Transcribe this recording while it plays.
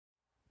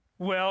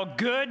Well,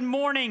 good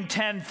morning,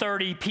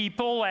 1030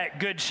 people at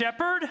Good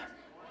Shepherd.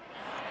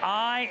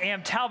 I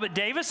am Talbot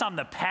Davis. I'm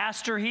the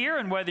pastor here,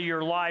 and whether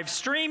you're live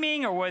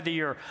streaming or whether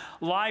you're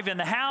live in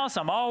the house,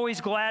 I'm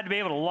always glad to be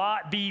able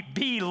to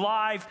be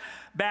live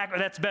back.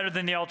 That's better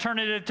than the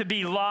alternative, to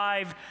be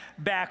live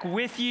back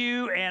with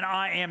you. And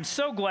I am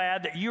so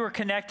glad that you are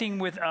connecting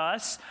with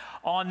us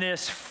on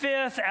this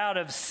 5th out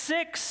of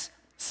 6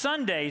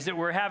 Sundays that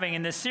we're having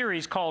in this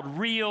series called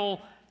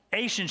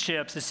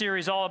REALationships, a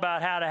series all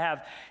about how to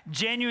have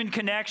genuine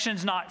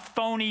connections, not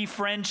phony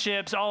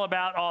friendships, all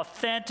about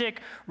authentic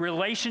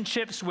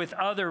relationships with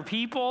other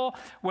people,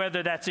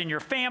 whether that's in your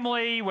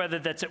family, whether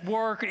that's at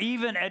work,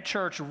 even at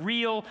church,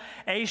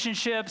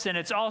 REALationships. And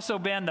it's also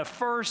been the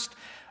first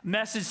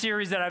message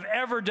series that I've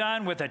ever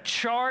done with a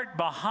chart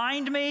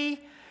behind me.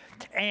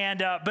 And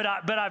but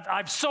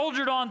I've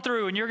soldiered on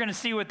through, and you're going to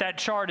see what that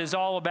chart is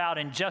all about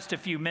in just a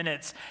few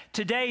minutes.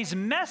 Today's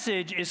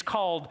message is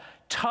called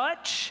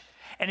Touch.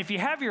 And if you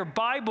have your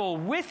Bible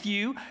with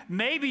you,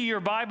 maybe your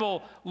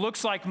Bible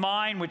looks like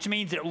mine, which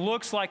means it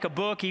looks like a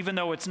book, even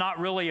though it's not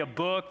really a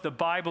book. The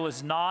Bible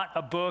is not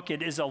a book.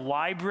 It is a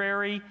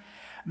library.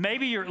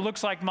 Maybe it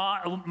looks like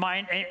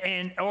mine,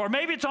 or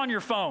maybe it's on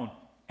your phone.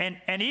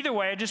 And either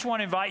way, I just want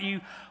to invite you,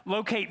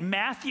 locate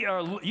Matthew,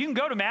 or you can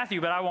go to Matthew,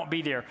 but I won't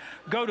be there.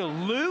 Go to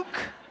Luke,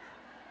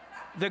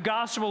 the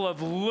Gospel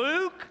of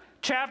Luke,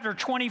 chapter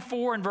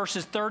 24 and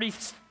verses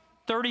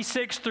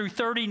 36 through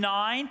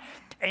 39.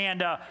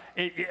 And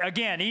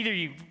again, either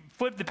you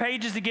flip the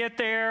pages to get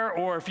there,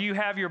 or if you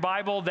have your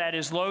Bible that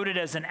is loaded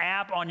as an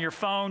app on your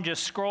phone,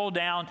 just scroll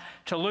down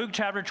to Luke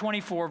chapter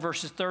 24,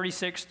 verses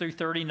 36 through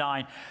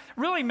 39. It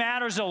really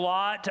matters a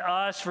lot to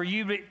us for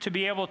you to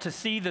be able to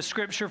see the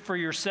scripture for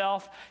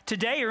yourself.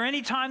 Today or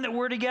any time that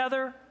we're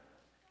together,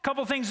 a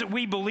couple things that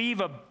we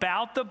believe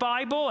about the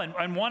Bible,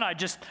 and one, I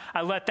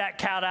let that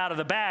cat out of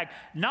the bag.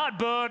 Not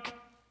book,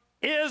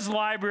 is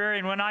library,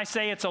 and when I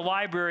say it's a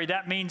library,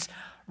 that means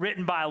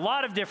written by a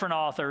lot of different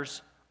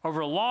authors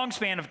over a long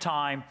span of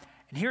time.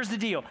 And here's the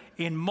deal,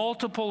 in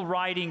multiple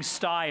writing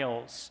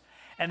styles.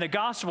 And the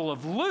Gospel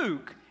of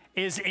Luke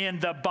is in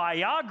the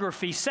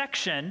biography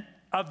section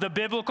of the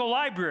biblical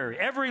library.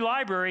 Every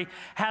library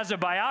has a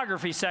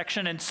biography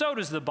section, and so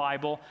does the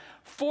Bible.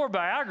 4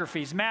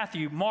 biographies,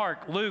 Matthew,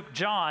 Mark, Luke,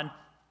 John,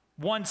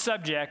 one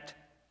subject,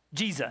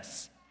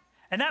 Jesus.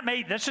 And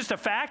that's just a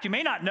fact. You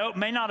may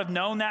not have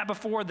known that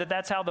before,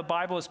 that's how the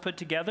Bible is put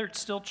together. It's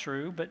still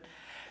true, but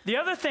the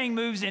other thing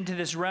moves into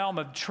this realm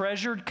of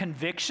treasured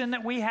conviction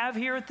that we have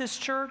here at this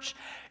church.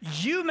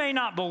 You may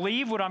not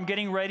believe what I'm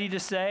getting ready to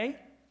say,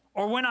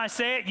 or when I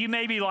say it, you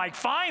may be like,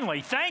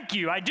 finally, thank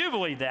you, I do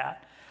believe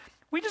that.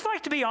 We just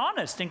like to be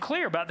honest and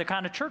clear about the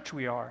kind of church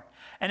we are.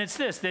 And it's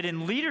this, that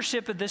in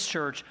leadership of this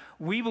church,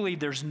 we believe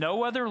there's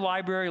no other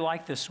library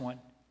like this one.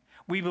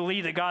 We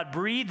believe that God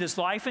breathed His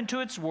life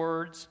into its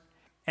words,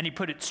 and He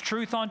put its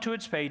truth onto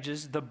its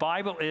pages. The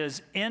Bible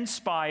is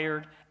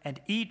inspired and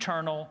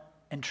eternal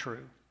and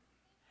true.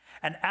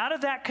 And out of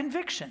that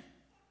conviction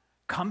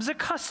comes a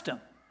custom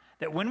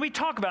that when we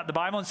talk about the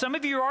Bible, and some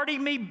of you are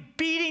already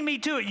beating me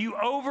to it, you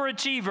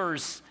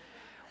overachievers.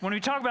 When we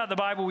talk about the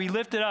Bible, we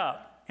lift it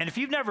up. And if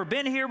you've never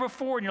been here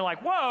before and you're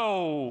like,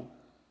 whoa,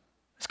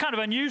 it's kind of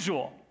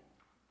unusual.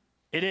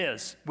 It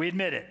is, we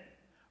admit it.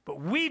 But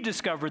we've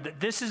discovered that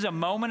this is a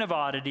moment of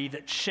oddity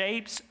that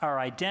shapes our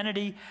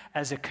identity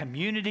as a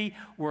community.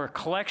 We're a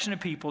collection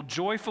of people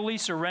joyfully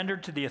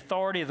surrendered to the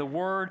authority of the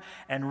Word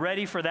and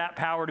ready for that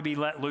power to be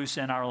let loose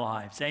in our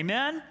lives.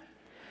 Amen?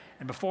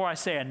 And before I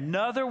say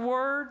another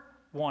word,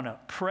 I want to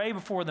pray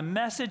before the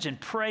message and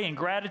pray in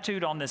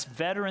gratitude on this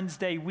Veterans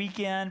Day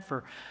weekend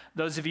for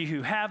those of you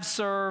who have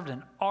served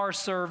and are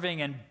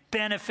serving and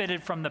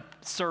benefited from the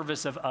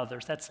service of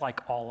others. That's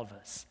like all of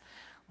us.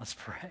 Let's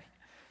pray.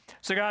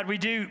 So God, we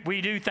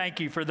do thank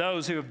you for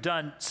those who have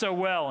done so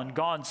well and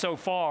gone so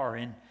far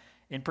in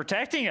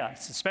protecting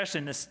us, especially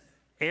in this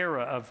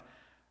era of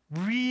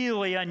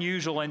really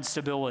unusual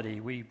instability.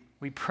 We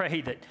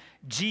pray that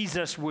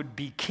Jesus would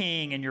be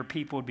king and your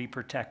people would be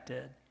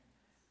protected.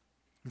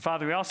 And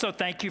Father, we also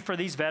thank you for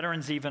these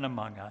veterans even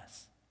among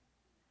us.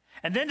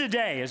 And then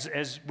today,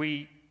 as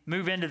we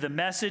move into the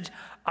message,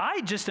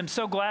 I just am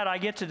so glad I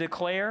get to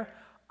declare,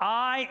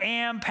 I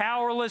am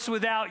powerless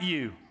without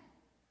you.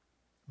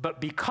 But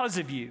because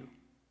of you,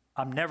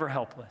 I'm never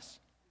helpless.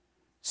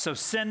 So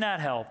send that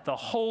help, the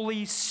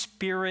Holy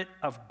Spirit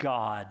of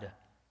God,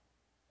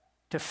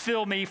 to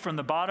fill me from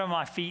the bottom of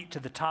my feet to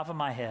the top of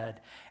my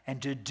head,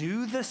 and to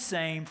do the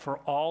same for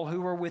all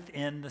who are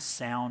within the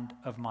sound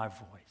of my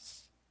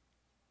voice.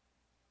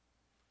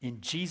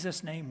 In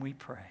Jesus' name we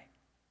pray.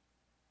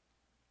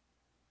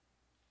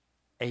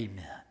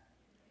 Amen.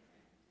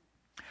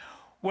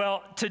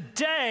 Well,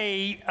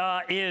 today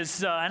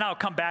is, and I'll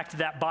come back to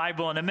that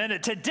Bible in a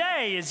minute.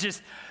 Today is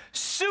just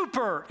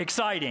super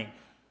exciting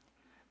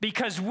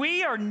because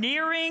we are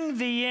nearing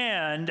the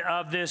end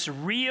of this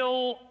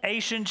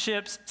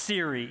REALationships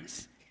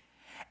series.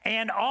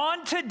 And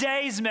on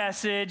today's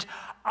message,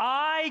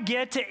 I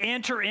get to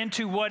enter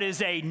into what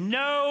is a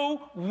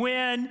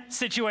no-win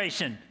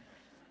situation.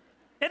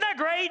 Isn't that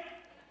great?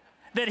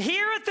 That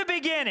here at the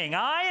beginning,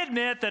 I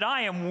admit that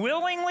I am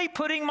willingly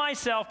putting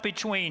myself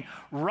between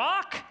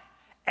rock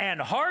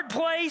and hard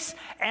place,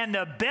 and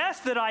the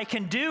best that I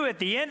can do at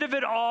the end of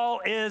it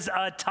all is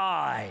a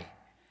tie.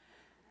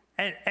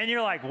 And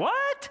you're like,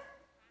 what?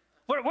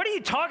 What are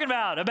you talking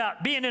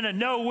about being in a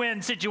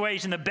no-win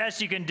situation? The best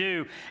you can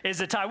do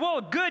is a tie. Well,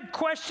 a good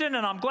question,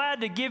 and I'm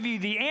glad to give you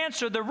the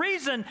answer. The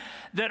reason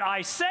that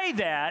I say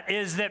that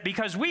is that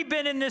because we've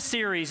been in this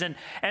series, and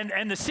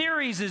the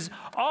series is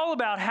all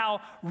about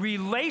how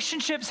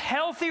relationships,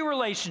 healthy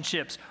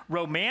relationships,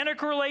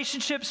 romantic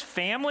relationships,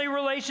 family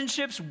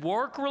relationships,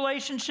 work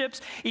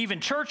relationships,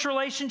 even church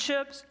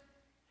relationships,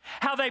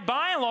 how they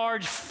by and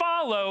large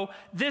follow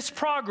this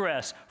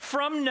progress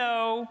from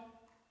no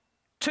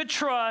to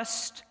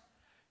trust,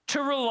 to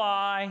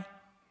rely,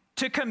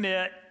 to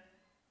commit,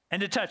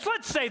 and to touch.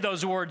 Let's say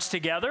those words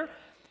together.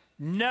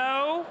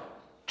 Know,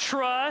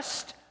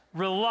 trust,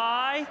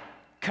 rely,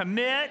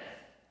 commit,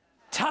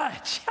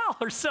 touch. Y'all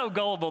are so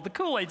gullible. The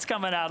Kool-Aid's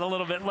coming out a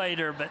little bit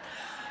later, but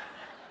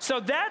so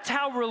that's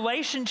how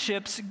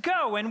relationships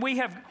go. And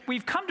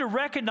we've come to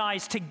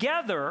recognize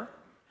together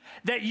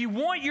that you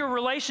want your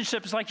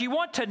relationships, like you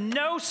want to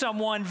know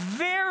someone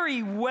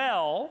very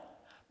well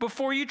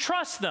before you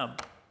trust them.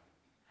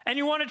 And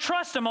you want to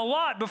trust them a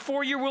lot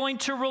before you're willing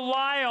to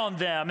rely on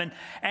them.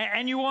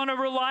 And you want to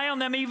rely on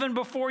them even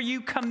before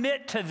you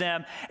commit to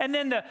them. And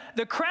then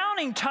the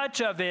crowning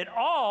touch of it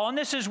all, and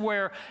this is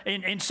where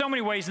in so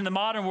many ways in the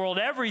modern world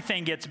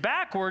everything gets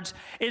backwards,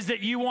 is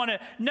that you want to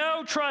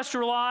know, trust,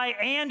 rely,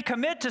 and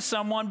commit to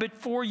someone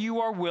before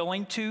you are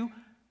willing to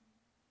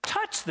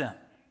touch them.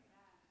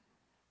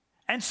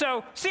 And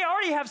so, see, I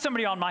already have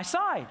somebody on my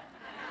side.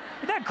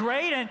 Isn't that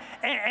great?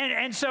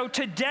 And so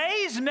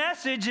today's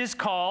message is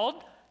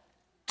called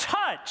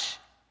touch.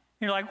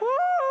 You're like,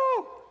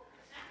 woo!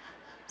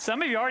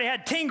 Some of you already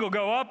had tingle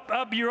go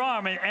up your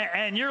arm,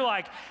 and you're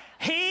like,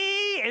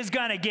 he is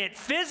going to get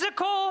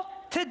physical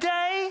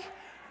today.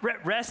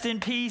 Rest in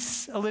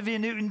peace, Olivia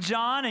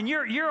Newton-John. And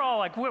you're all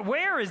like,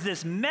 where is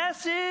this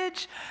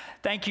message?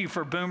 Thank you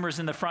for boomers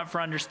in the front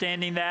for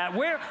understanding that.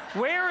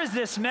 Where is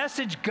this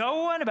message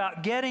going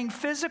about getting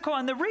physical?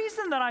 And the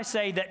reason that I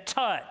say that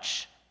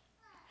touch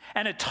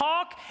and a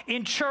talk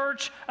in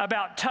church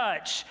about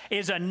touch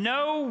is a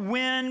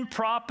no-win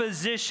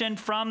proposition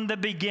from the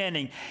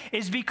beginning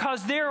is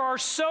because there are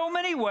so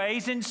many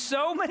ways in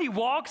so many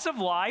walks of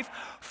life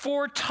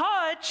for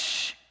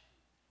touch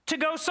to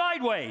go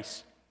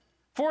sideways,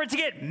 for it to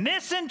get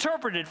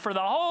misinterpreted, for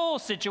the whole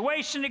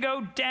situation to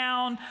go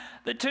down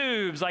the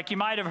tubes. Like you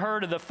might have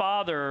heard of the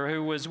father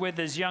who was with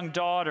his young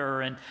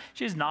daughter, and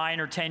she's 9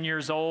 or 10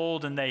 years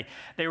old, and they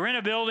were in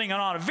a building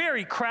and on a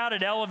very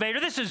crowded elevator.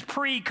 This is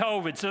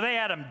pre-COVID, so they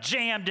had them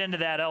jammed into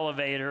that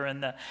elevator,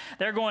 and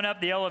they're going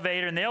up the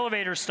elevator, and the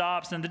elevator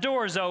stops, and the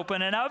doors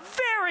open, and a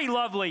very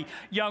lovely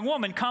young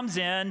woman comes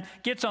in,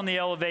 gets on the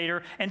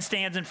elevator, and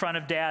stands in front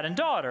of dad and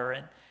daughter,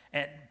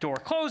 and door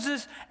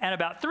closes, and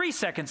about 3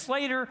 seconds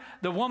later,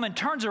 the woman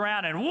turns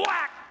around and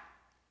whack,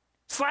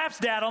 slaps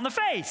dad on the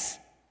face.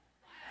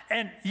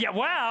 And yeah,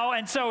 wow.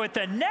 And so at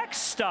the next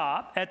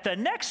stop,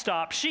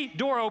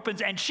 door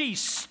opens and she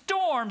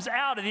storms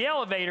out of the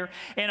elevator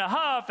in a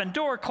huff, and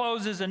door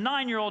closes, and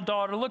 9-year-old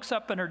daughter looks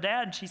up at her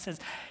dad and she says,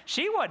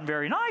 she wasn't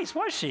very nice,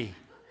 was she?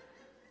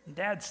 And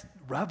dad's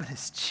rubbing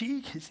his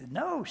cheek. He said,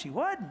 no, she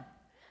wasn't.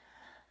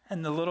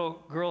 And the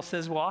little girl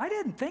says, well, I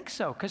didn't think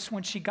so, because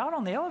when she got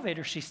on the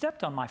elevator, she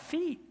stepped on my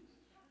feet.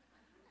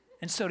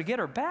 And so to get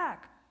her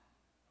back,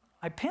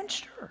 I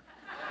pinched her.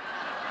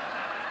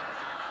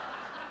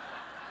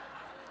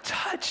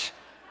 Touch.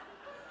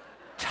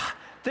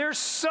 There's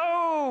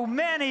so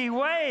many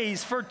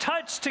ways for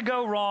touch to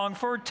go wrong,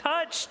 for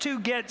touch to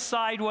get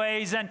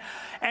sideways.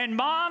 And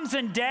moms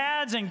and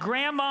dads and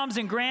grandmoms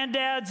and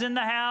granddads in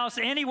the house,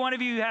 any one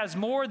of you who has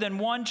more than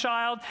one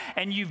child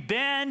and you've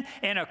been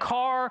in a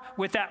car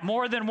with that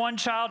more than one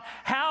child,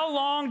 how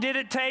long did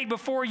it take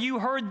before you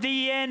heard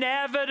the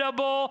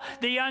inevitable,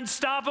 the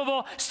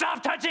unstoppable,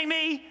 stop touching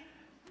me?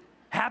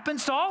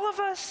 Happens to all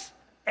of us.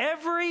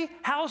 Every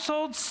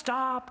household,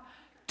 stop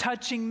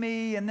touching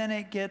me, and then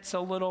it gets a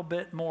little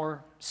bit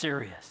more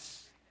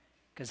serious.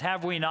 Because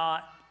have we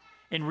not,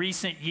 in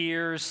recent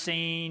years,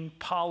 seen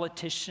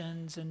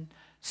politicians and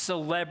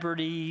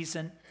celebrities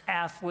and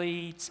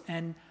athletes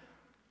and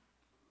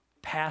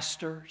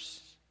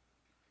pastors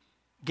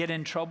get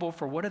in trouble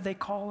for, what do they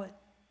call it?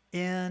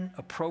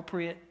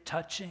 Inappropriate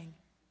touching.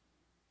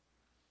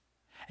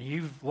 And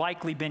you've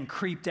likely been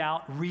creeped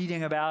out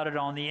reading about it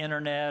on the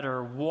internet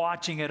or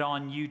watching it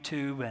on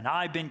YouTube, and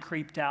I've been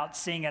creeped out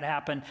seeing it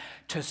happen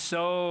to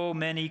so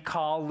many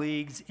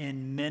colleagues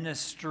in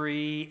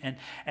ministry.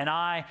 And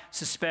I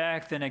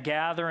suspect in a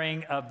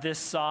gathering of this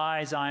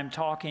size, I'm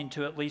talking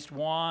to at least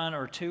one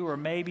or two or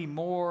maybe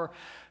more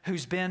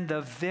who's been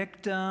the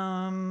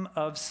victim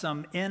of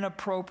some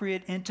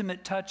inappropriate,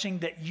 intimate touching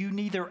that you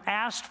neither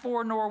asked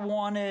for nor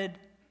wanted.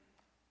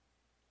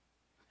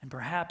 And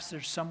perhaps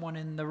there's someone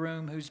in the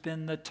room who's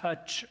been the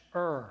toucher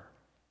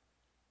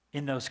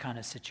in those kind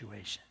of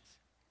situations.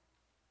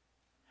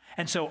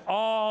 And so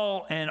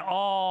all in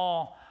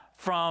all,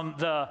 from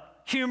the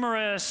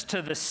humorous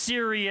to the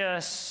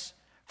serious,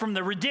 from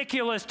the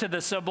ridiculous to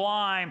the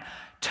sublime,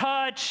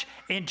 touch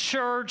in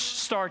church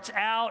starts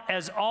out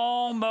as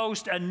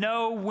almost a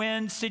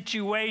no-win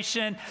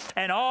situation.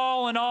 And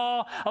all in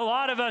all, a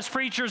lot of us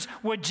preachers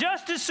would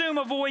just as soon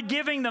avoid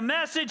giving the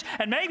message,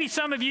 and maybe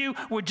some of you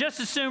would just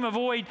as soon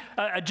avoid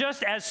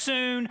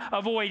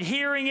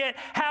hearing it.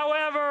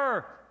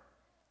 However,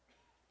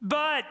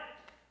 but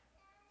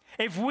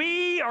if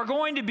we are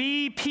going to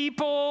be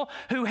people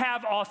who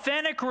have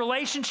authentic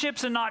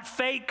relationships and not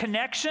fake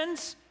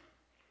connections,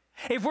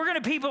 if we're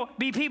going to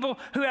be people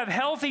who have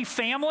healthy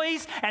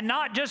families and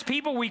not just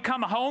people we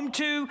come home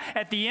to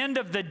at the end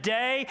of the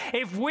day,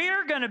 if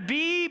we're going to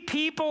be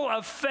people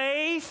of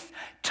faith,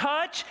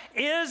 touch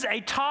is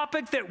a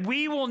topic that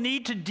we will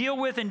need to deal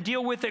with and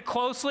deal with it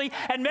closely.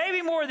 And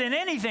maybe more than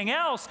anything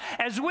else,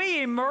 as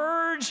we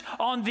emerge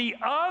on the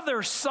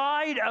other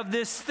side of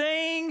this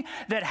thing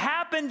that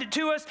happened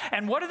to us,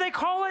 and what do they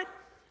call it?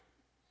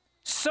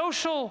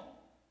 Social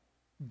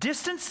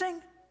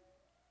distancing?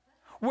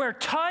 Where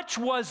touch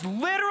was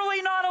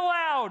literally not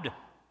allowed.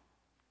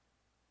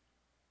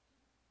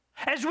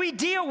 As we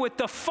deal with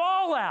the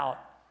fallout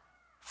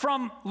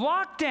from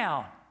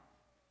lockdown.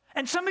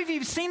 And some of you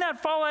have seen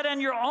that fallout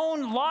in your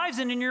own lives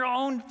and in your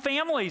own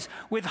families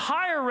with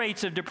higher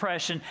rates of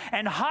depression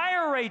and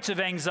higher rates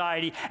of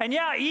anxiety and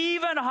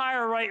even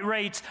higher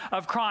rates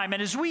of crime.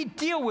 And as we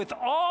deal with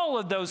all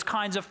of those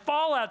kinds of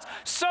fallouts,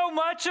 so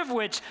much of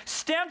which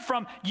stemmed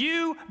from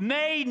you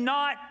may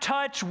not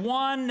touch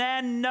one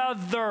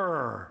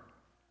another,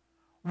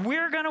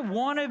 we're going to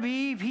want to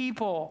be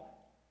people.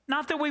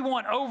 Not that we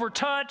want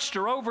overtouched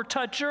or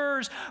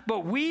overtouchers,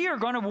 but we are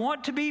going to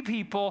want to be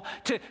people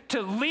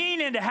to lean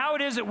into how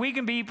it is that we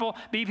can be people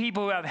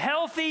who have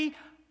healthy,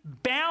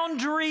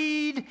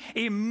 boundaried,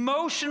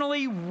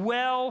 emotionally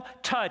well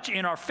touch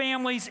in our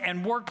families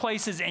and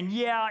workplaces and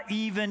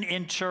even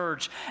in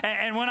church.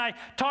 And when I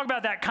talk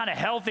about that kind of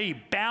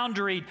healthy,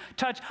 boundaried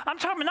touch, I'm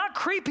talking not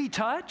creepy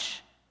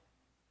touch,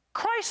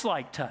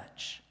 Christ-like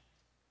touch.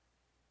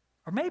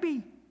 Or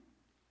maybe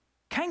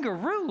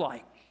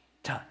kangaroo-like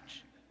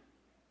touch.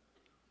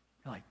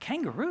 You're like,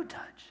 kangaroo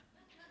touch?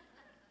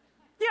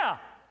 Yeah.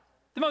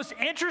 The most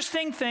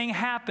interesting thing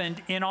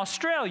happened in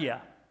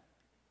Australia,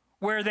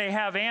 where they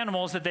have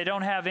animals that they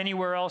don't have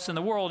anywhere else in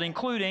the world,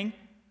 including...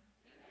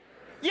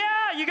 Yeah,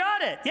 you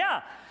got it.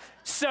 Yeah.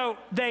 So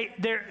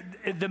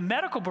the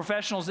medical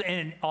professionals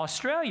in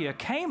Australia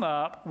came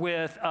up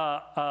with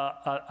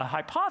a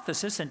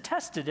hypothesis and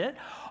tested it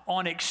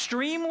on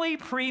extremely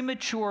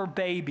premature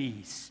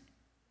babies.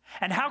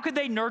 And how could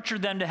they nurture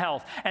them to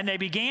health? And they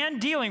began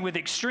dealing with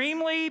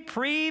extremely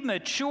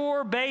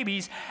premature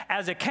babies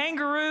as a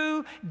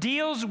kangaroo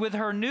deals with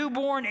her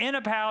newborn in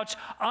a pouch,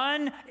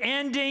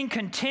 unending,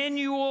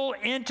 continual,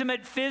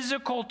 intimate,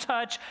 physical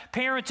touch,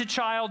 parent to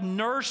child,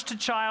 nurse to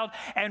child.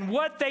 And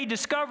what they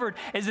discovered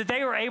is that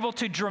they were able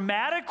to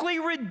dramatically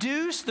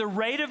reduce the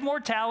rate of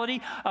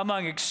mortality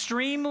among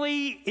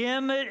extremely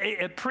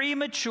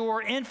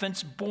premature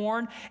infants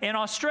born in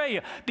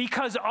Australia.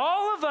 Because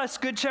all of us,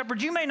 Good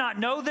Shepherds, you may not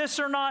know this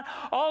or not,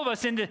 all of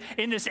us in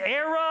this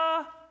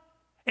era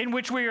in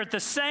which we are at the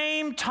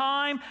same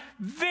time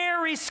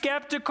very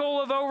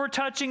skeptical of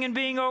overtouching and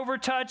being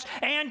overtouched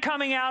and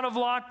coming out of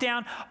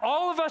lockdown,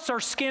 all of us are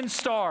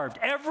skin-starved.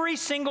 Every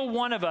single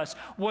one of us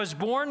was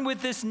born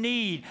with this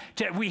need.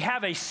 We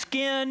have a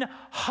skin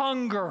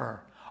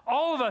hunger.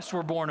 All of us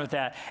were born with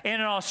that.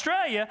 And in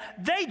Australia,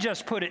 they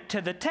just put it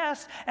to the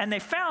test, and they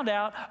found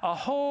out a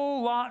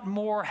whole lot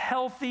more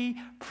healthy,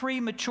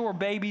 premature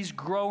babies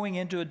growing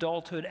into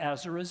adulthood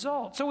as a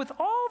result. So with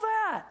all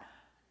that,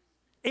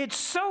 it's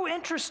so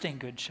interesting,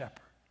 Good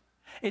Shepherd.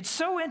 It's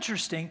so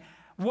interesting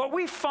what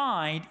we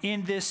find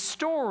in this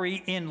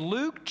story in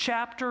Luke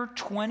chapter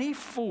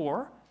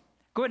 24.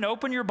 Go ahead and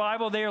open your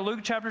Bible there,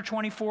 Luke chapter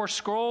 24,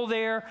 scroll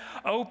there,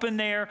 open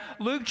there,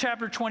 Luke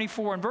chapter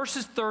 24 and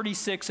verses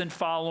 36 and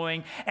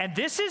following. And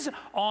this is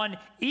on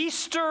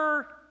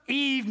Easter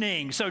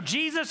evening. So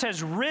Jesus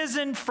has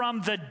risen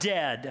from the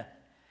dead.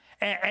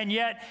 And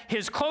yet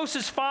his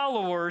closest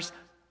followers,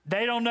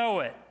 they don't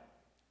know it.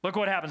 Look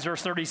what happens,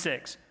 verse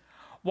 36.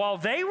 While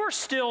they were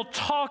still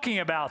talking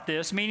about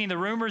this, meaning the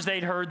rumors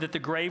they'd heard that the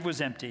grave was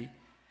empty,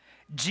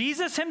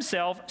 Jesus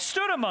himself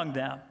stood among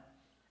them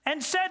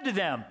and said to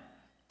them,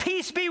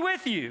 "Peace be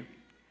with you."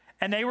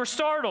 And they were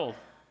startled,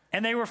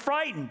 and they were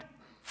frightened,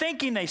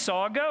 thinking they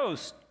saw a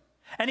ghost.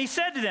 And he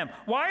said to them,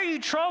 "Why are you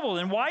troubled,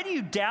 and why do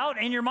you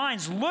doubt in your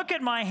minds? Look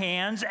at my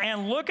hands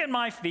and look at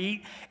my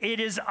feet.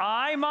 It is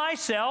I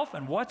myself."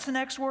 And what's the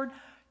next word?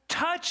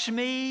 "Touch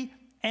me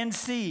and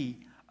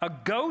see. A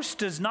ghost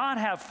does not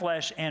have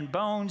flesh and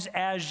bones,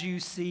 as you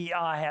see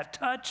I have.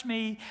 Touch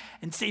me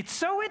and see." It's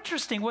so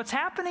interesting what's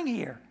happening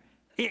here.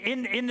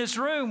 In this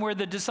room where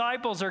the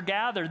disciples are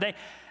gathered,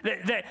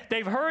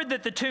 they've heard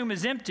that the tomb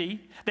is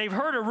empty. They've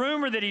heard a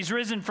rumor that he's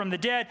risen from the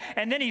dead,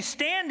 and then he's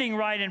standing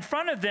right in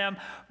front of them.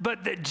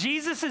 But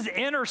Jesus'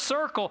 inner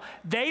circle,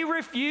 they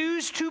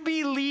refuse to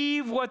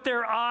believe what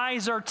their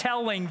eyes are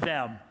telling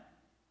them.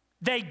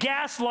 They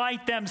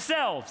gaslight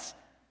themselves.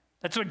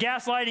 That's what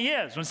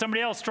gaslighting is, when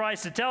somebody else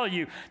tries to tell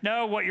you,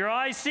 no, what your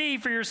eyes see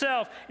for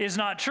yourself is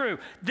not true.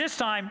 This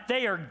time,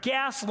 they are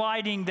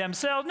gaslighting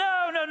themselves.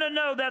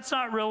 No, that's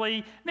not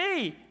really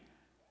me.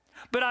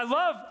 But I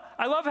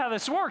love how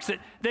this works,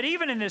 that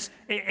even in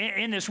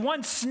this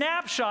one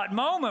snapshot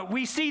moment,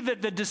 we see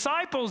that the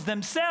disciples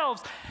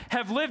themselves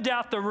have lived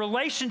out the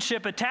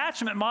relationship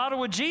attachment model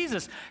with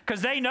Jesus,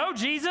 because they know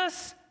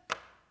Jesus,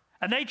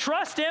 and they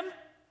trust him,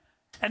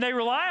 and they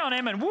rely on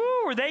him, and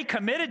are they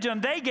committed to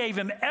him? They gave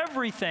him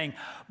everything.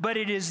 But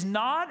it is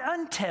not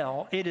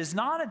until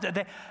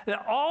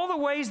all the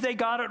ways they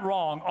got it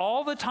wrong,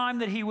 all the time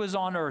that he was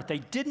on earth, they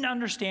didn't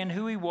understand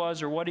who he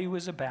was or what he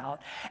was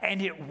about. And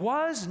it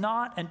was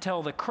not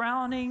until the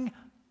crowning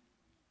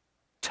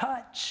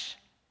touch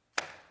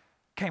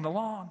came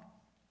along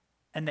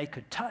and they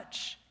could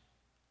touch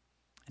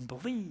and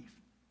believe.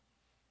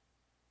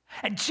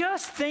 And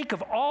just think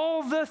of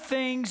all the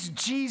things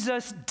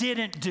Jesus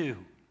didn't do.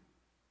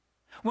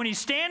 When he's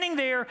standing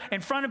there in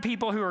front of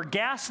people who are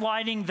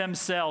gaslighting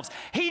themselves,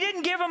 he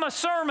didn't give them a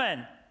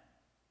sermon.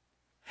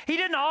 He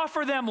didn't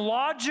offer them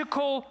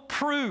logical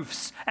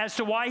proofs as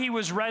to why he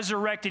was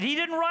resurrected. He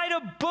didn't write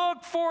a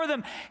book for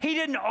them. He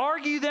didn't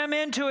argue them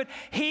into it.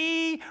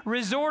 He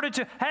resorted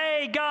to,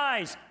 hey,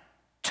 guys,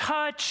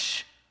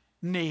 touch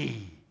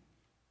me.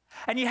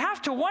 And you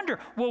have to wonder,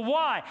 well,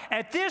 why?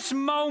 At this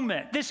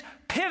moment, this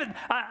pivot,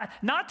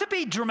 not to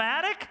be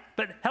dramatic,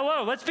 but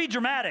hello, let's be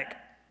dramatic.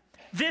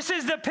 This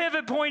is the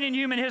pivot point in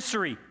human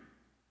history.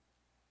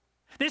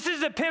 This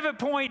is the pivot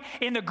point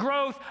in the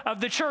growth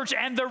of the church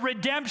and the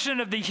redemption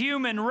of the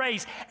human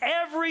race.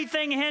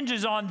 Everything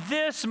hinges on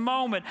this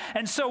moment.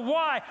 And so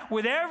why,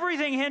 with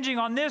everything hinging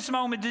on this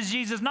moment, does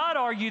Jesus not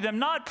argue them,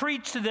 not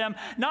preach to them,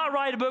 not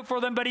write a book for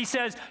them, but he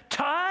says,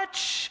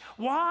 touch?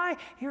 Why?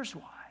 Here's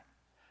why.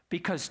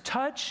 Because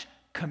touch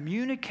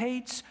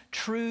communicates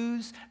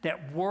truths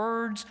that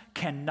words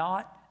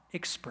cannot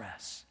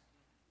express.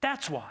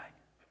 That's why.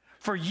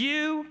 For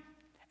you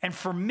and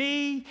for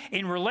me,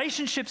 in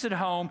relationships at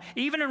home,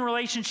 even in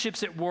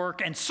relationships at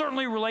work, and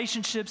certainly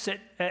relationships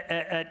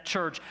at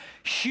church,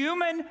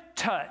 human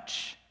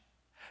touch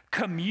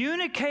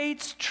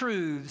communicates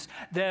truths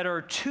that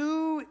are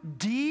too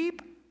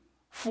deep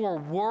for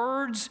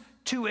words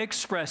to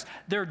express.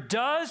 There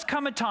does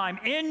come a time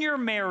in your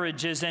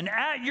marriages and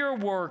at your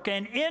work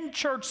and in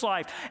church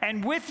life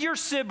and with your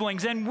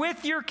siblings and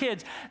with your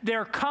kids,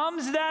 there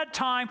comes that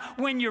time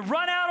when you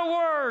run out of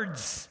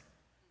words.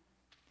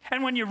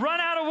 And when you run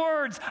out of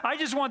words, I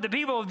just want the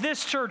people of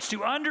this church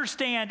to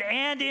understand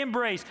and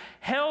embrace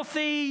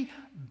healthy,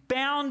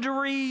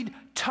 boundaried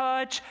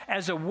touch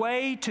as a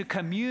way to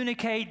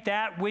communicate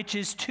that which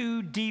is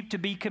too deep to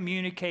be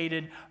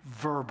communicated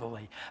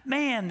verbally.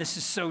 Man, this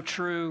is so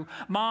true.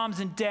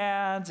 Moms and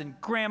dads and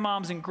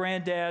grandmoms and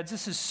granddads,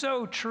 this is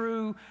so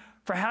true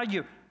for how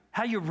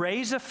you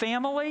raise a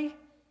family.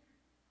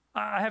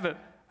 I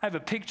have a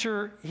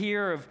picture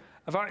here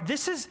of our,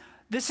 this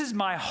is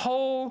my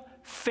whole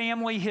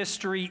family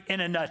history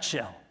in a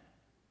nutshell.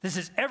 This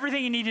is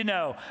everything you need to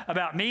know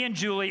about me and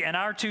Julie and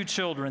our two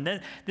children.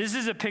 This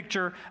is a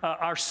picture,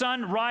 our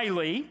son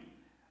Riley,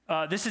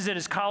 this is at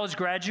his college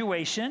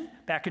graduation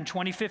back in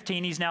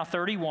 2015. He's now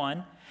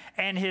 31.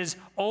 And his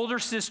older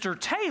sister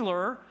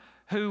Taylor,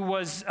 who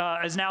is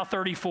now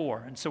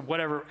 34. And so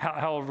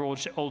however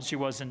old she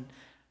was, and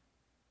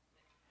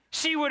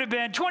she would have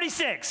been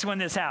 26 when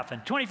this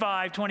happened,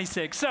 25,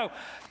 26.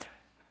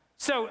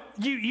 So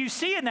you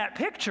see in that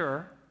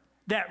picture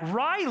that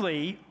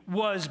Riley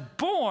was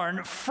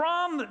born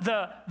from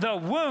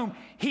the womb.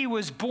 He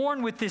was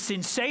born with this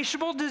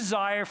insatiable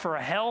desire for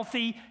a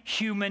healthy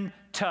human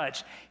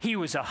touch. He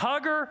was a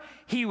hugger.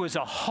 He was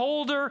a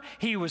holder.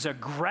 He was a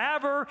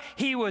grabber.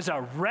 He was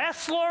a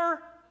wrestler.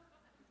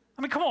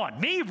 I mean, come on,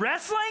 me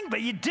wrestling?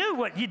 But you do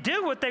what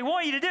they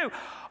want you to do.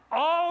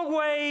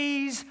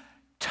 Always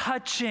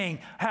touching,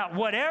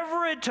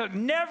 whatever it took,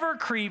 never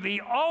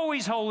creepy,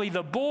 always holy.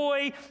 The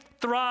boy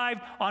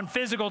thrived on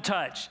physical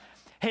touch.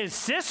 His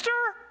sister,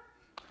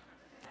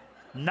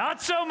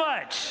 not so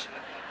much.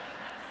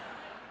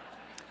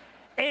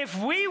 If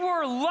we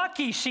were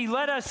lucky, she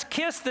let us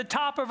kiss the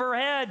top of her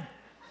head.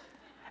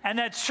 And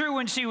that's true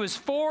when she was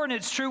 4, and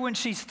it's true when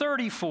she's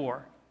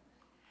 34.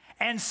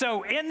 And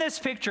so in this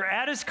picture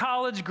at his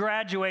college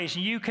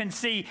graduation, you can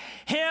see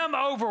him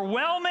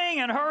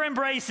overwhelming and her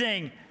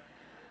embracing.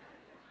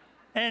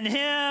 And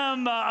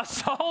him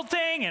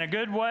assaulting in a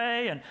good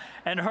way,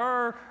 and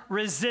her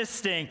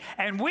resisting.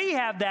 And we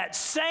have that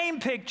same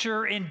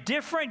picture in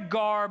different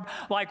garb,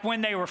 like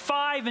when they were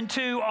 5 and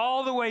 2,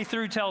 all the way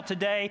through till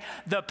today.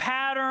 The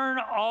pattern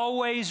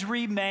always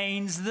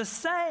remains the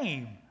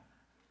same.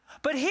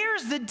 But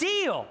here's the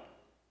deal.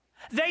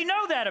 They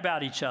know that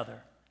about each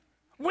other.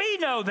 We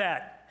know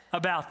that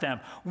about them.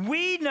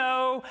 We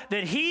know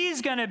that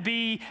he's going to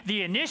be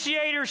the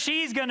initiator,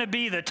 she's going to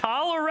be the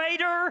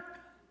tolerator.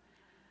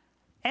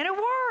 And it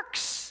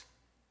works.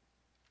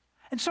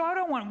 And so I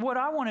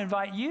want to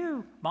invite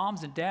you,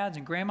 moms and dads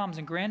and grandmoms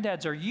and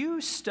granddads, are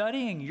you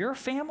studying your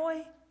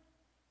family?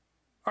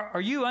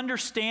 Are you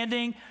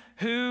understanding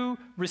who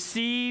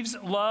receives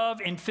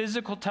love in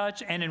physical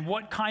touch and in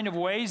what kind of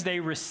ways they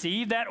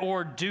receive that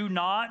or do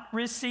not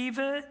receive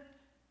it?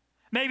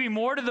 Maybe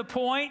more to the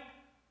point,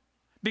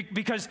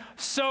 because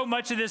so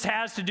much of this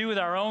has to do with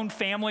our own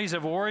families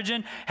of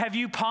origin. Have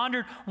you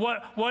pondered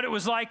what it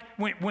was like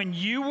when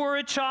you were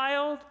a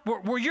child?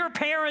 Were your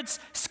parents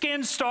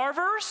skin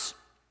starvers?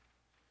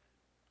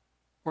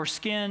 Or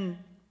skin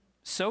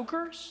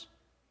soakers?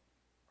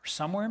 Or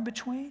somewhere in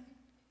between?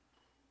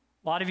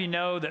 A lot of you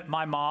know that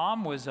my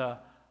mom was a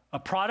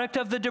product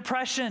of the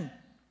Depression.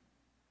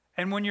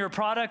 And when you're a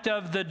product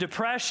of the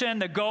Depression,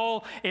 the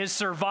goal is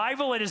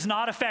survival, it is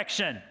not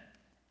affection.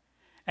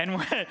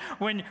 And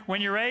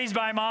when you're raised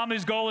by a mom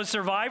whose goal is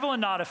survival and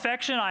not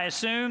affection, I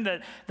assume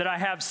that I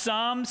have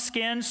some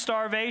skin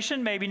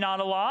starvation, maybe not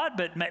a lot,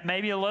 but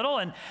maybe a little.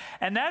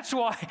 And that's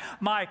why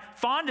my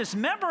fondest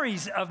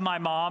memories of my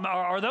mom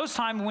are those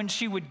times when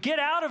she would get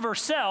out of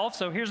herself.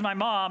 So here's my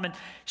mom, and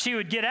she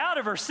would get out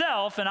of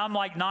herself, and I'm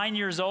like 9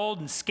 years old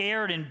and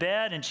scared in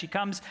bed, and she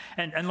comes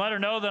and let her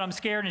know that I'm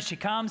scared, and she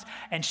comes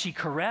and she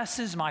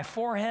caresses my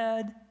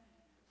forehead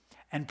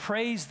and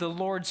prays the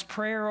Lord's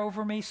Prayer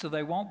over me so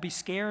they won't be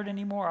scared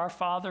anymore. Our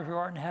Father who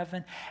art in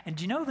heaven. And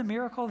do you know the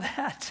miracle of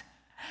that?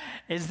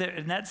 Is that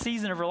in that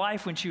season of her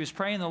life when she was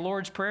praying the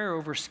Lord's Prayer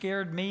over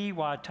scared me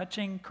while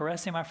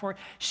caressing my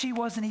forehead, she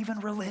wasn't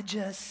even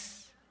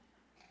religious.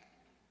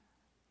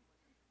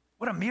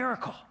 What a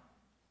miracle.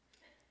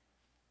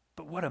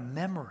 But what a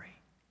memory.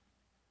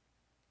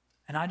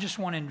 And I just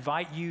want to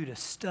invite you to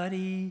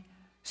study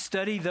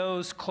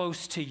those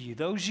close to you,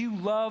 those you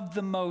love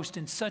the most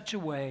in such a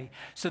way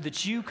so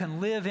that you can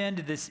live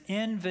into this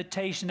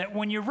invitation that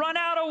when you run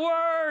out of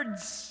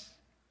words,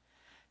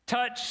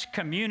 touch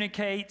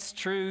communicates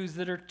truths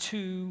that are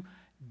too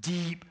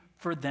deep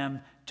for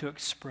them to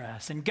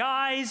express. And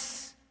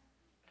guys,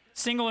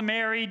 single and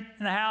married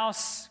in the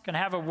house, going to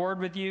have a word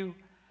with you.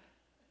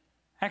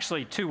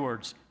 Actually, 2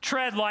 words.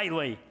 Tread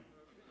lightly.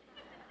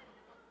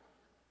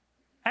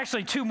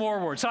 Actually, 2 more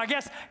words. So I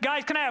guess,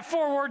 guys, can I have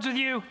 4 words with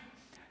you?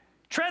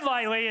 Tread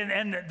lightly,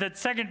 and the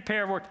second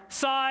pair of words,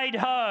 side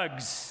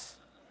hugs.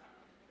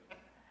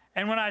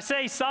 And when I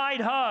say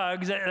side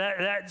hugs,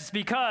 that's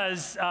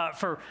because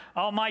for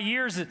all my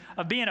years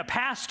of being a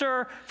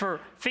pastor,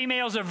 for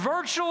females of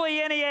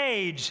virtually any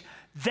age,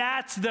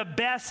 that's the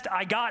best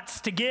I got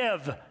to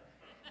give.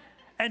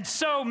 And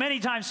so many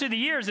times through the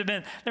years, they've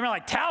been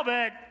like,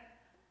 Talbot,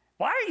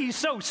 why are you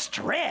so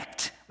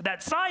strict with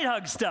that side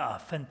hug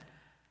stuff? And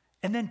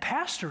then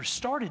pastors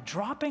started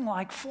dropping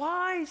like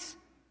flies.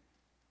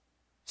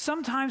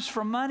 Sometimes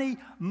for money,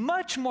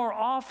 much more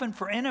often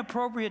for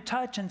inappropriate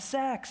touch and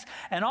sex.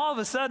 And all of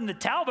a sudden, the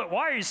Talbot,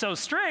 why are you so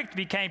strict,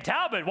 became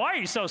Talbot, why are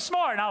you so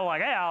smart? And I was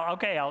like,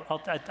 hey,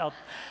 I'll.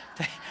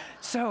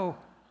 So,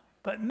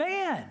 but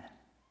man,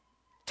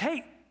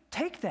 take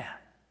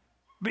that.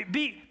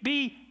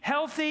 Be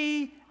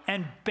healthy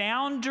and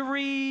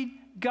boundaried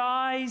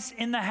guys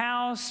in the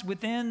house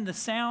within the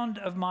sound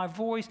of my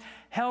voice.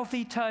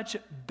 Healthy touch,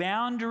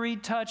 boundary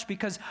touch,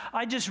 because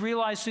I just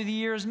realized through the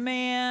years,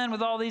 man,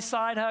 with all these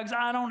side hugs,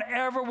 I don't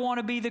ever want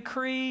to be the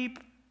creep.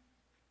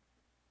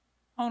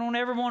 I don't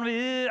ever want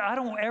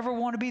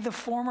to be the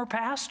former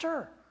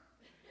pastor.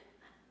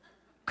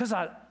 Because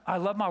I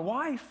love my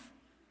wife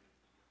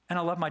and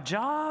I love my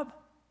job.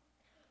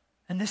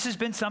 And this has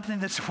been something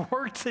that's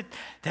worked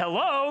a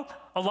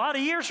lot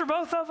of years for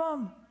both of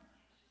them.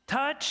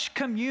 Touch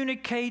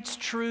communicates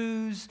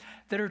truths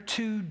that are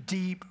too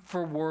deep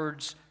for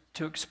words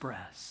to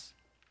express.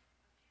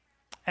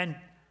 And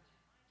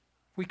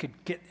we could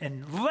get,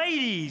 and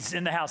ladies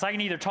in the house, I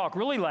can either talk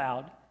really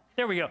loud,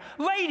 there we go,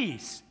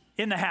 ladies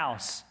in the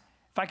house,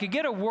 if I could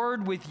get a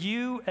word with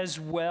you as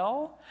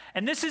well,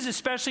 and this is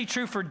especially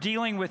true for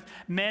dealing with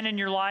men in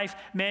your life,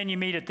 men you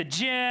meet at the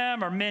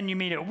gym, or men you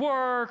meet at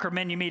work, or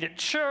men you meet at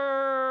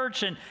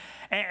church, and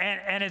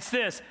it's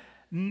this,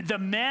 the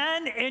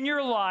men in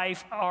your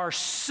life are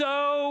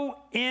so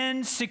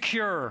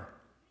insecure.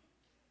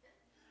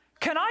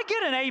 Can I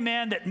get an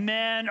amen that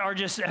men are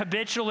just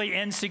habitually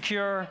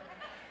insecure?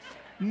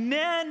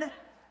 Men,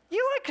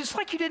 it's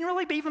like you didn't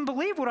really even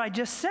believe what I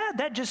just said.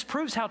 That just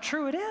proves how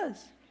true it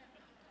is.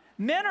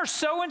 Men are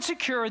so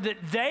insecure that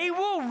they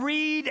will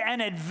read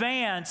and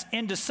advance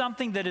into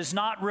something that is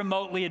not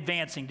remotely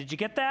advancing. Did you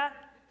get that?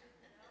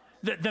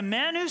 The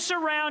men who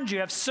surround you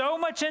have so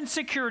much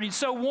insecurity,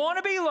 so want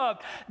to be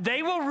loved,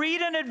 they will read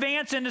and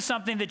advance into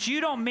something that you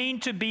don't mean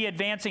to be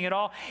advancing at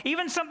all.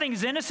 Even something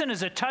as innocent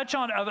as a touch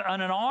on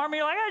an arm,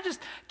 you're like, I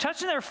just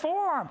touching their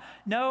forearm.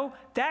 No,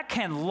 that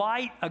can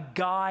light a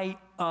guy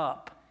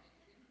up.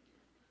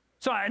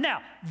 So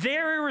now,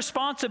 their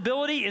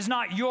irresponsibility is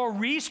not your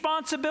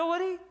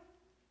responsibility.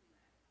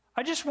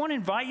 I just want to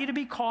invite you to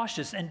be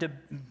cautious and to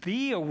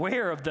be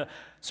aware of the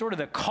sort of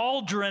the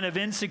cauldron of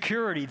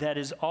insecurity that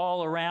is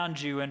all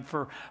around you. And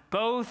for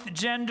both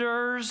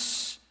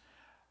genders,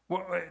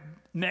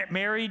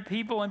 married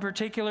people in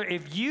particular,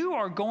 if you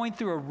are going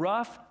through a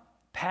rough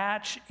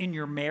patch in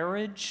your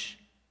marriage,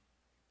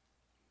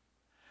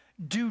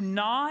 do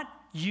not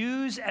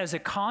use as a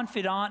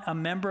confidant a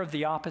member of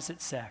the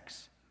opposite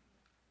sex.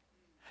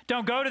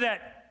 Don't go to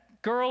that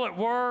girl at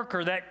work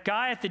or that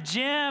guy at the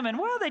gym and,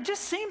 well, they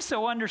just seem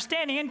so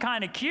understanding and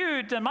kind of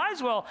cute. I might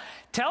as well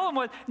tell them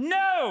what.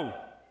 No!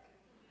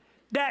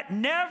 That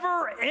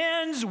never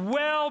ends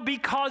well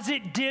because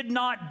it did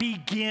not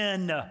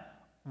begin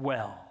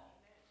well.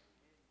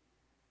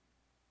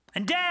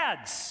 And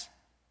dads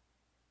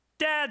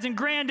and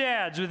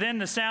granddads within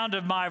the sound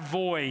of my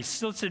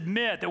voice, let's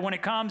admit that when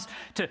it comes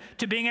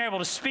to being able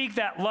to speak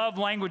that love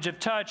language of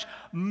touch,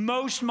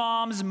 most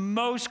moms,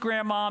 most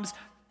grandmoms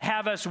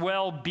have us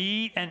well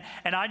beat. And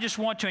I just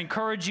want to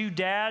encourage you,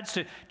 dads,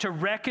 to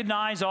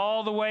recognize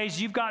all the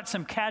ways you've got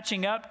some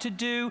catching up to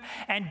do.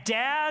 And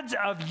dads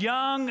of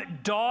young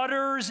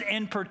daughters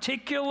in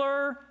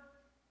particular,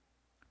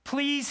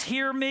 please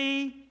hear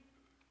me.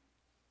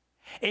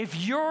 If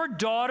your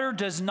daughter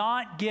does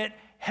not get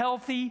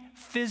healthy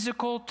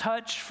physical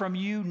touch from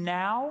you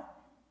now,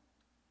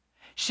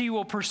 she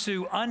will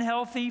pursue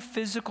unhealthy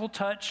physical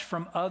touch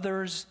from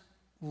others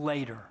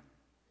later.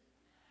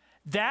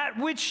 That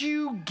which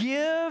you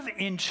give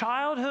in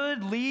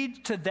childhood leads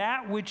to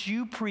that which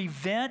you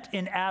prevent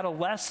in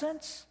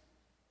adolescence.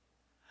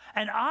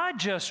 And I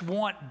just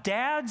want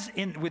dads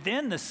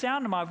within the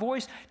sound of my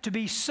voice to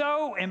be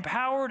so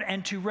empowered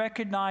and to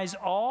recognize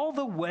all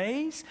the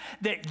ways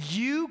that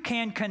you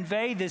can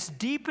convey this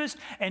deepest,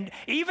 and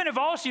even if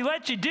all she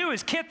lets you do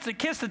is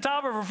kiss the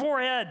top of her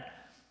forehead,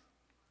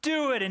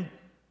 do it and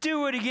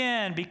do it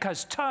again,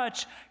 because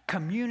touch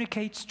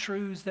communicates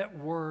truths that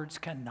words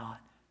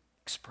cannot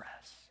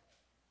express.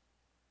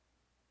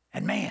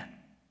 And man,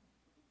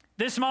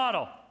 this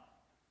model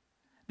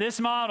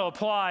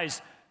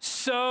applies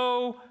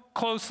so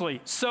closely,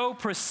 so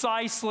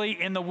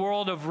precisely in the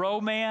world of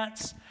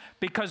romance,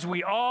 because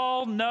we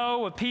all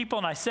know of people,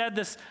 and I said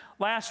this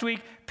last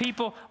week,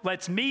 people,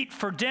 let's meet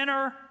for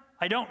dinner.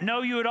 I don't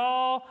know you at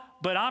all,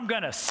 but I'm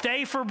going to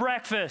stay for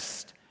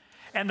breakfast.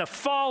 And the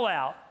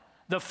fallout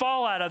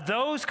of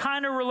those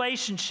kind of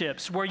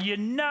relationships where you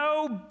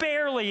know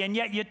barely and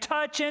yet you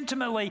touch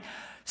intimately,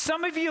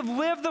 some of you have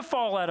lived the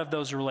fallout of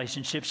those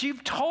relationships.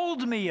 You've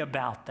told me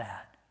about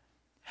that.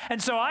 And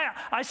so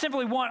I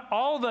simply want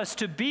all of us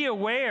to be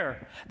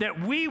aware that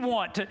we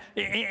want to,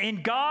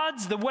 in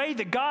the way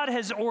that God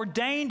has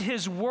ordained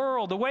his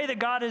world, the way that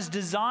God has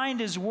designed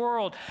his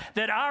world,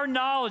 that our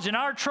knowledge and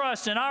our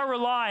trust and our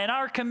rely and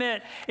our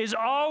commit is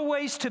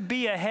always to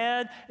be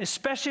ahead,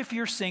 especially if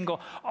you're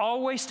single,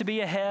 always to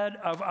be ahead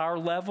of our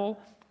level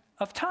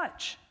of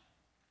touch.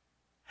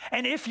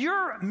 And if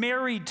you're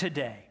married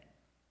today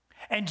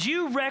and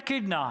you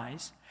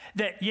recognize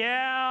that,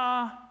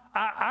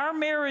 our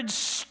marriage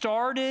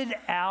started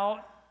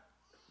out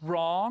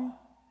wrong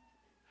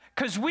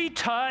because we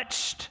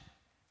touched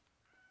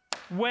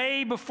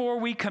way before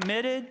we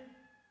committed.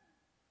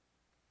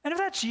 And if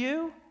that's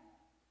you,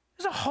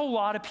 there's a whole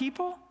lot of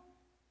people.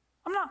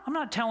 I'm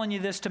not telling you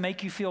this to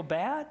make you feel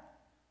bad.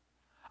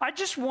 I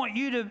just want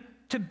you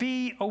to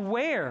be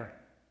aware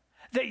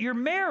that your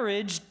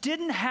marriage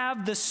didn't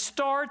have the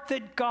start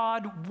that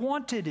God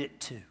wanted it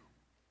to.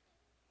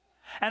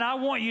 And I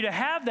want you to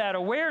have that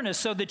awareness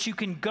so that you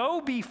can go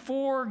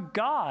before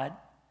God.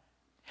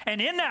 And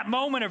in that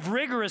moment of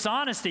rigorous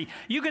honesty,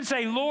 you can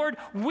say, Lord,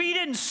 we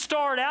didn't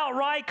start out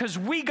right because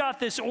we got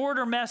this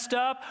order messed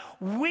up.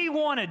 We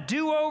want a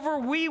do-over.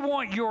 We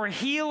want your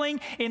healing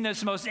in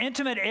those most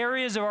intimate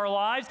areas of our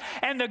lives.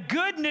 And the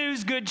good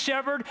news, Good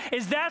Shepherd,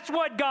 is that's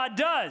what God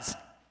does.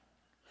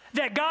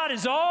 That God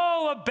is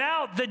all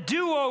about the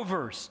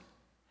do-overs.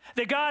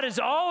 That God is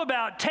all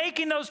about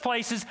taking those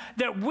places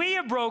that we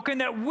have broken,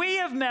 that we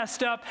have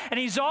messed up, and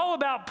he's all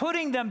about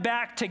putting them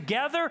back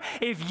together.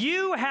 If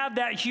you have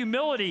that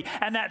humility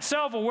and that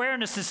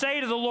self-awareness to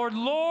say to the Lord,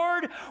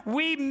 Lord,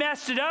 we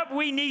messed it up.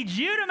 We need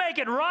you to make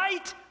it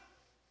right.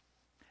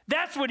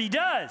 That's what he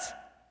does.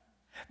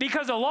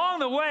 Because along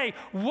the way,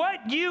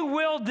 what you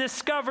will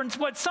discover, and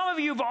what some of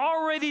you have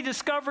already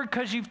discovered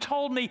because you've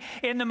told me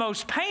in the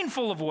most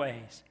painful of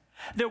ways,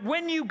 that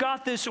when you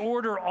got this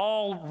order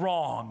all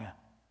wrong,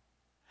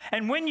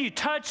 and when you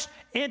touched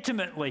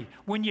intimately,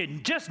 when you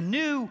just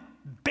knew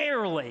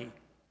barely,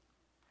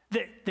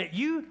 that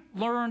you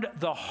learned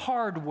the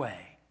hard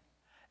way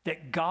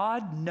that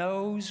God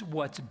knows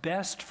what's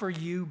best for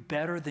you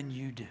better than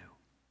you do.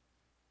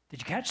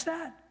 Did you catch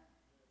that?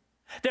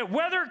 That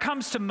whether it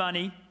comes to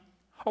money,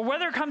 or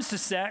whether it comes to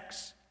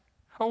sex,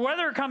 or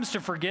whether it comes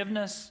to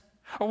forgiveness,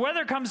 or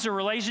whether it comes to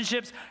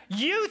relationships,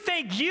 you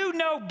think you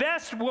know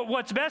best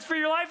what's best for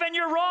your life, and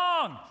you're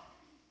wrong.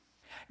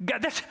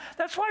 God,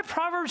 that's why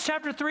Proverbs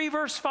chapter 3,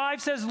 verse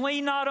 5 says,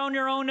 lean not on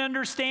your own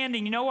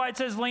understanding. You know why it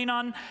says lean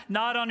on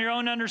not on your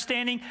own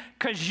understanding?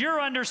 Because your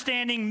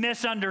understanding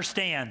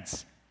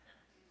misunderstands.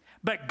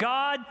 But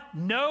God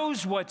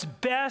knows what's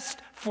best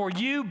for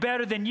you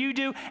better than you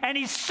do, and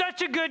he's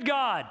such a good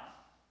God.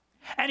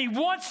 And he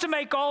wants to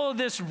make all of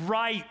this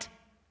right.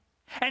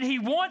 And he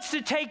wants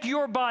to take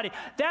your body,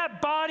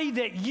 that body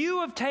that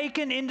you have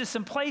taken into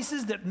some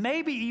places that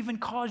maybe even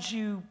cause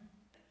you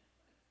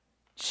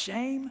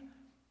shame.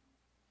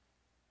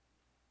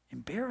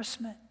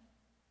 embarrassment.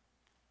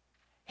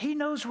 He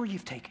knows where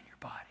you've taken your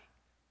body.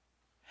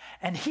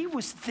 And he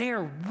was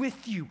there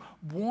with you,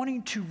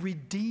 wanting to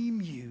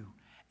redeem you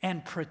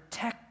and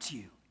protect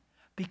you.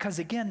 Because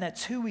again,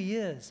 that's who he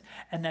is,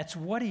 and that's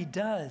what he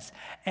does.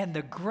 And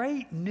the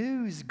great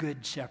news,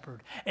 Good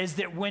Shepherd, is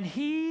that when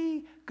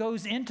he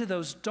goes into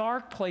those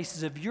dark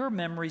places of your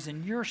memories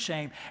and your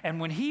shame, and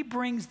when he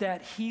brings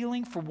that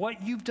healing for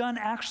what you've done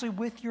actually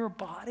with your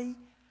body,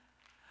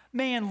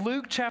 man,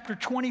 Luke chapter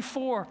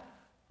 24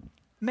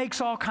 makes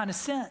all kind of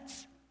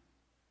sense.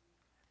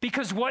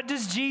 Because what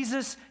does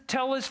Jesus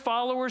tell his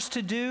followers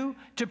to do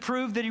to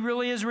prove that he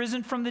really is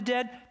risen from the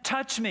dead?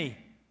 Touch me.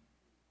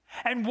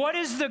 And what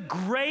is the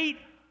great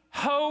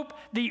hope,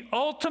 the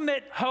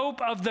ultimate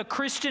hope of the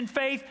Christian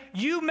faith?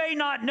 You may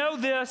not know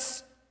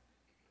this,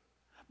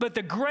 but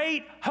the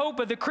great hope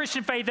of the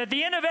Christian faith at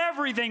the end of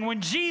everything,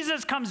 when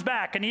Jesus comes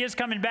back, and he is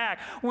coming back,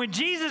 when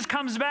Jesus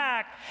comes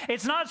back,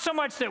 it's not so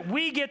much that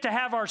we get to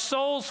have our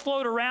souls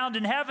float around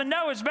in heaven.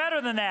 No, it's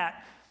better than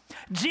that.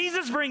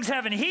 Jesus brings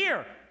heaven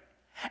here.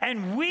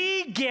 And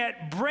we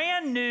get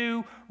brand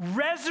new,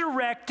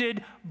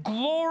 resurrected,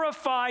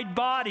 glorified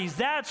bodies.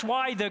 That's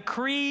why the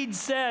Creed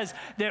says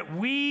that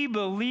we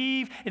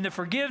believe in the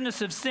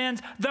forgiveness of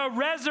sins, the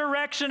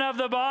resurrection of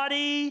the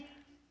body,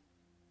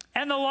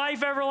 and the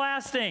life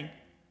everlasting.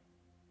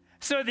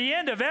 So at the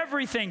end of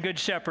everything, Good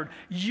Shepherd,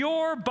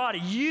 your body,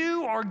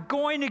 you are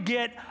going to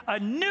get a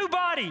new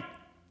body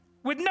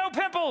with no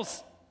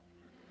pimples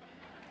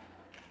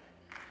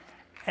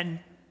and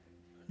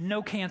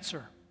no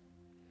cancer.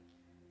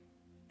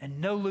 And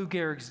no Lou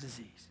Gehrig's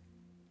disease,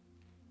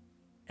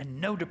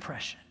 and no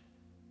depression,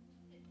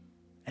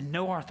 and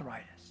no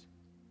arthritis.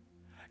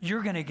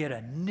 You're going to get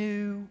a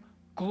new,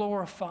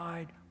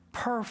 glorified,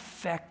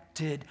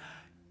 perfected,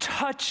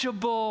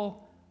 touchable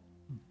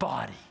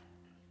body.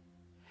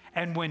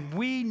 And when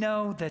we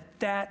know that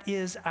that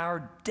is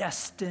our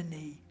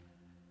destiny,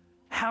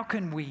 how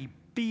can we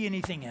be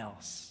anything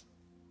else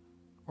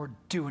or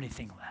do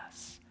anything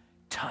less?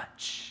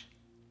 Touch.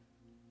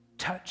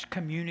 Touch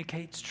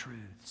communicates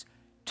truths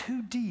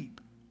too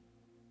deep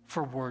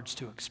for words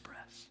to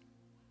express.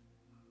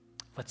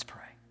 Let's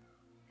pray.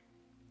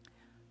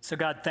 So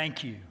God,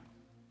 thank you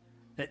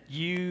that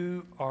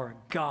you are a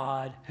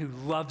God who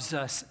loves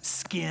us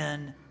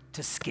skin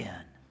to skin.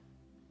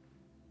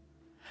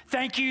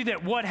 Thank you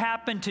that what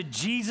happened to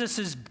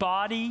Jesus'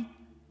 body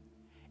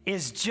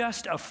is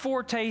just a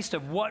foretaste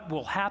of what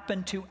will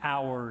happen to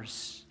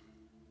ours.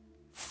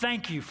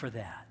 Thank you for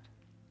that.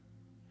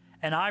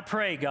 And I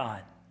pray,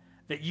 God,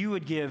 that you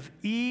would give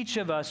each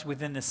of us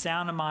within the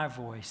sound of my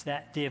voice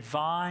that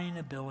divine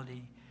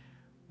ability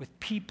with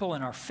people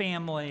in our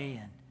family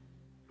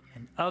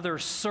and other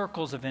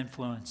circles of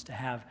influence to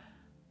have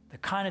the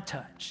kind of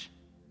touch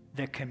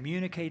that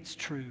communicates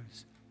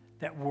truths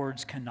that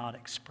words cannot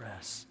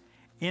express.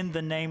 In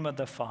the name of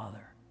the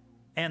Father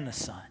and the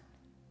Son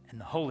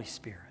and the Holy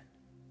Spirit.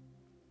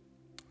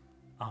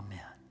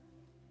 Amen.